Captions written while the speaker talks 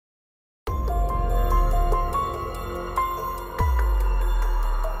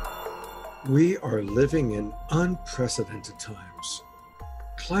We are living in unprecedented times.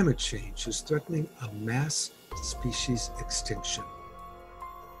 Climate change is threatening a mass species extinction.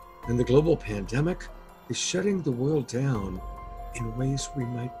 And the global pandemic is shutting the world down in ways we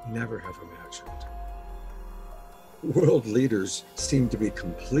might never have imagined. World leaders seem to be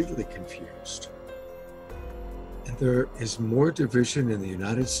completely confused. And there is more division in the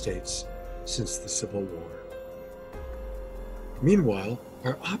United States since the Civil War. Meanwhile,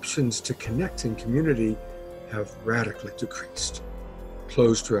 our options to connect in community have radically decreased.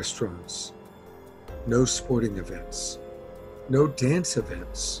 Closed restaurants, no sporting events, no dance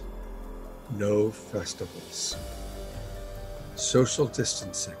events, no festivals, social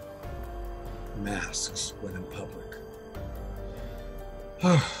distancing, masks when in public.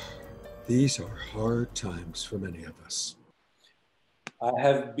 These are hard times for many of us. I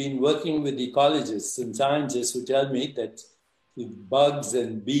have been working with ecologists and scientists who tell me that if bugs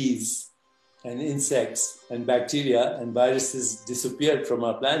and bees and insects and bacteria and viruses disappeared from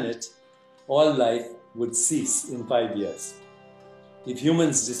our planet, all life would cease in 5 years. If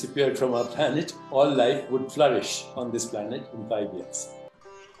humans disappeared from our planet, all life would flourish on this planet in 5 years.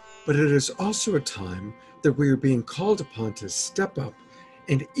 But it is also a time that we are being called upon to step up,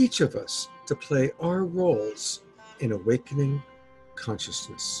 and each of us to play our roles in awakening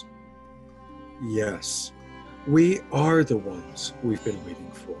consciousness. Yes, we are the ones we've been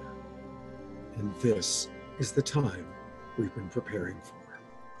waiting for. And this is the time we've been preparing for.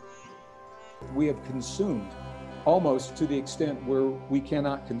 We have consumed almost to the extent where we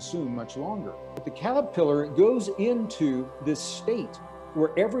cannot consume much longer. But the caterpillar goes into this state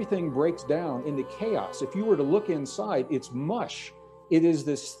where everything breaks down into chaos. If you were to look inside, it's mush. It is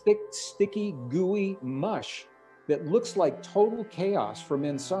this thick, sticky, gooey mush that looks like total chaos from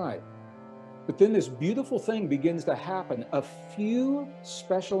inside. But then this beautiful thing begins to happen. A few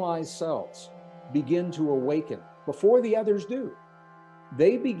specialized cells begin to awaken before the others do.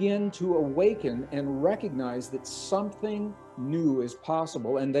 They begin to awaken and recognize that something new is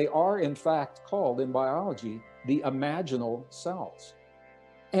possible. And they are, in fact, called in biology the imaginal cells.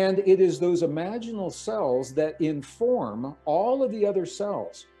 And it is those imaginal cells that inform all of the other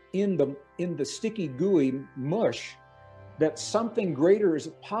cells in the sticky, gooey mush that something greater is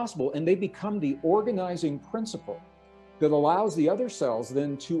possible, and they become the organizing principle that allows the other cells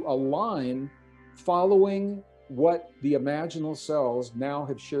then to align following what the imaginal cells now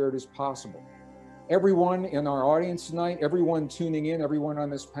have shared as possible. Everyone in our audience tonight, everyone tuning in, everyone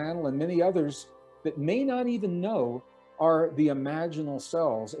on this panel, and many others that may not even know are the imaginal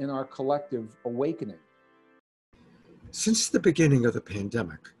cells in our collective awakening. Since the beginning of the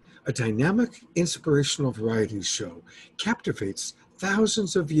pandemic, a dynamic, inspirational variety show captivates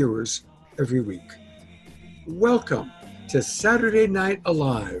thousands of viewers every week. Welcome to Saturday Night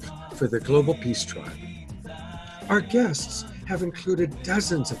Alive for the Global Peace Tribe. Our guests have included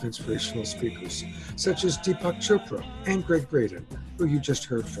dozens of inspirational speakers, such as Deepak Chopra and Braden, who you just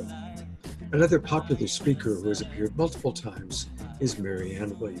heard from. Another popular speaker who has appeared multiple times is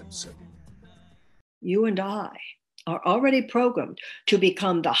Marianne Williamson. You and I are already programmed to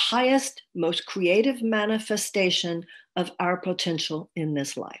become the highest, most creative manifestation of our potential in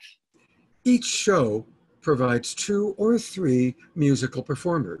this life. Each show provides 2 or 3 musical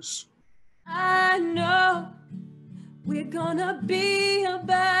performers. I know we're gonna be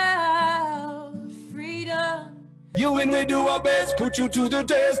about freedom. You and me do our best, put you to the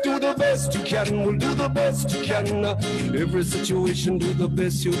test, do the best you can, we'll do the best you can. Every situation, do the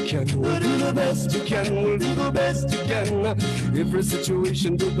best you can, we'll do the best you can, we'll do the best you can. Every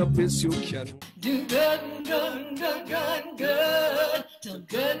situation, do the best you can. Do good, good, good, good, good, till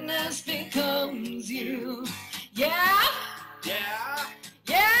goodness becomes you. Yeah, Yeah,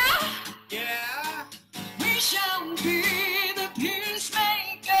 yeah, yeah. we shall be the peacemakers.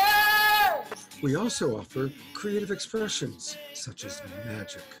 We also offer creative expressions, such as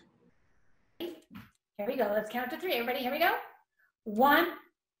magic. Here we go. Let's count to 3. Everybody, here we go. 1,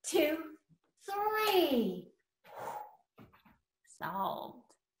 2, 3.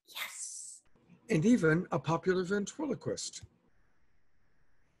 Solved. Yes. And even a popular ventriloquist.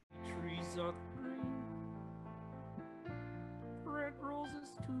 Trees are green, red roses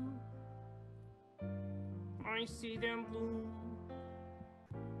too. I see them bloom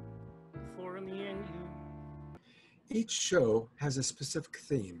for me and you. Each show has a specific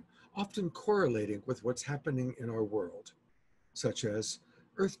theme, often correlating with what's happening in our world, such as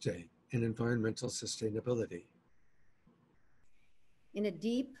Earth Day and environmental sustainability. In a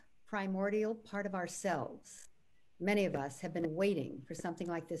deep, primordial part of ourselves, many of us have been waiting for something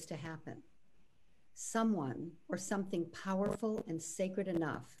like this to happen. Someone or something powerful and sacred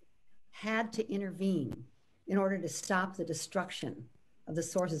enough had to intervene in order to stop the destruction of the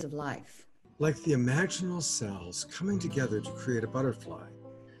sources of life. Like the imaginal cells coming together to create a butterfly,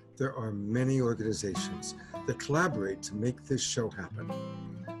 there are many organizations that collaborate to make this show happen.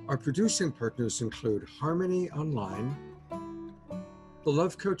 Our producing partners include Harmony Online, the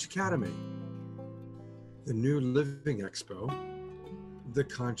Love Coach Academy, the New Living Expo, the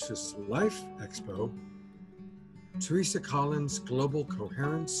Conscious Life Expo, Teresa Collins' Global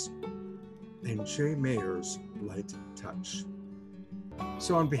Coherence, and Jay Mayer's Light Touch.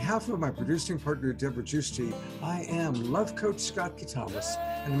 So on behalf of my producing partner, Deborah Giusti, I am Love Coach Scott Catamas,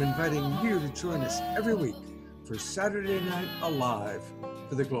 and I'm inviting you to join us every week for Saturday Night Alive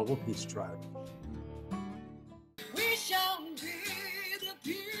for the Global Peace Tribe.